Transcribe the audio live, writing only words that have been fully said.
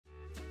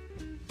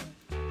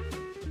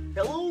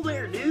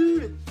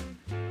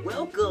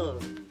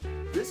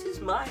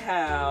my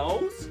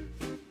house.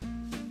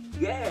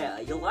 Yeah,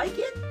 you like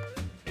it?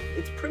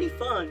 It's pretty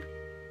fun.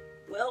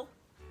 Well,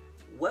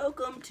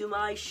 welcome to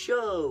my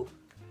show.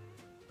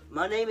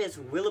 My name is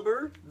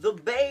Willburt the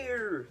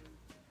Bear.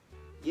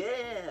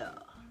 Yeah.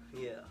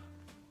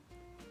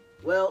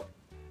 Well,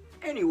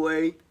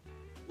 anyway,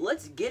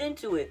 let's get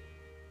into it.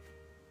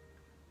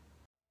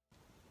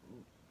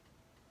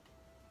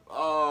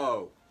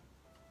 Oh,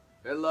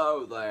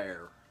 hello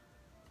there.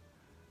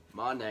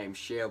 My name's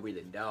Shelby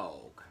the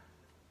dog,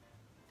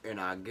 and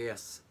I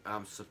guess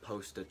I'm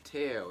supposed to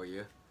tell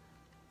you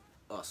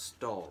a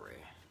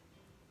story.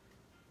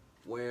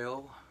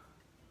 Well,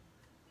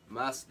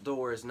 my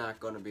story's not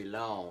gonna be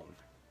long.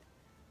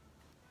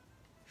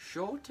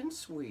 Short and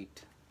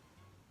sweet.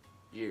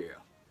 Yeah,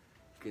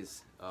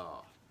 'cause,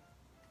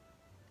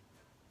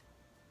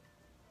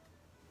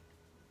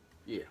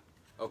 yeah,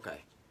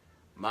 okay.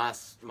 My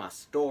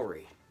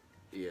story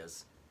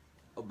is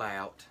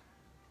about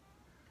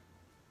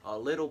a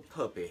little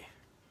puppy.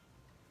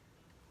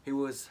 He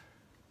was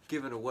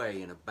given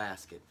away in a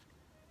basket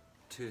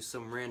to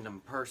some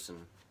random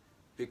person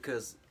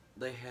because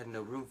they had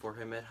no room for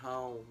him at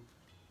home.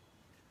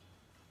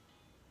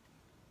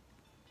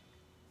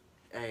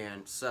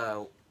 And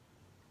so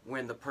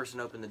when the person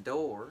opened the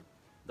door,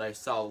 they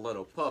saw a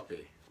little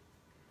puppy.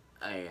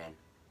 And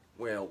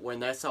well, when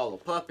they saw the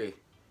puppy,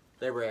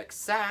 they were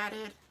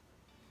excited.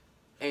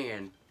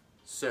 And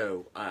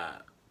so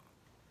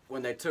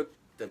when they took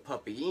the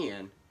puppy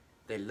in,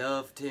 they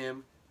loved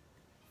him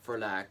for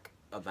like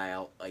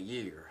about a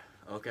year,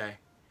 okay?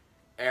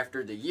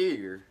 After the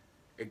year,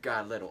 it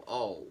got a little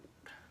old.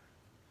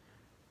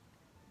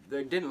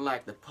 They didn't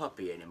like the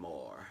puppy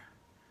anymore,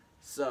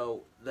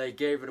 so they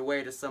gave it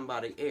away to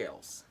somebody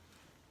else.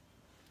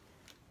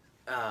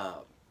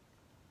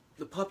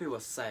 The puppy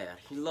was sad.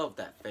 He loved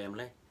that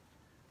family,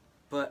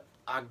 but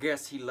I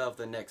guess he loved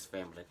the next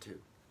family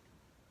too.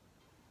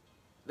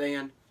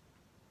 Then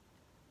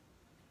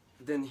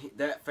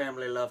that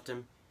family loved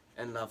him,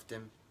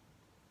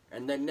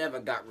 and they never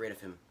got rid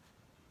of him.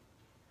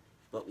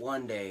 But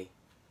one day,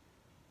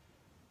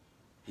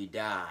 he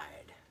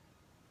died.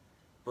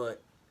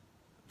 But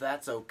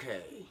that's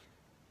okay,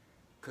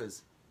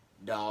 'cause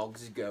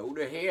dogs go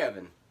to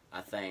heaven,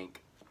 I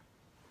think.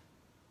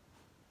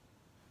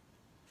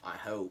 I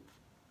hope.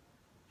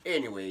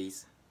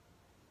 Anyways,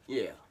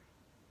 yeah.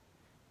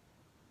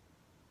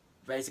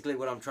 Basically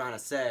what I'm trying to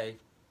say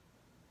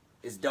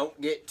is don't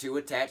get too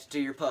attached to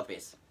your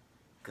puppies,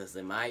 'cause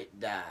they might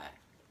die.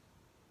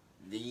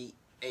 The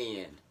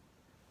end.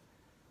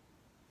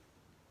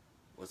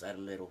 Was that a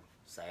little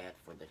sad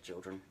for the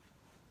children?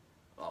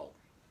 Oh,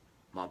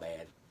 my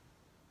bad.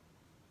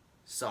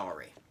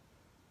 Sorry.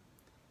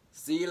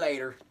 See you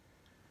later.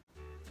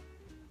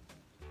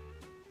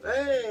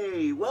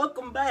 Hey,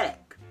 welcome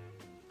back.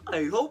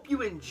 I hope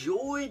you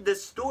enjoyed the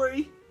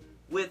story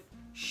with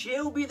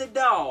Shelby the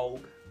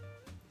dog.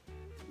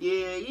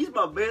 Yeah, he's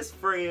my best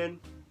friend.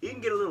 He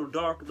can get a little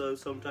dark though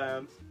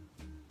sometimes.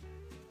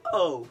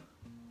 Oh,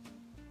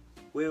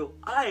 well,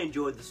 I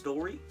enjoyed the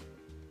story.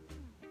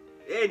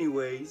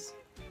 Anyways,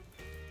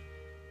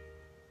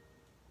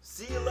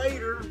 see you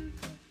later.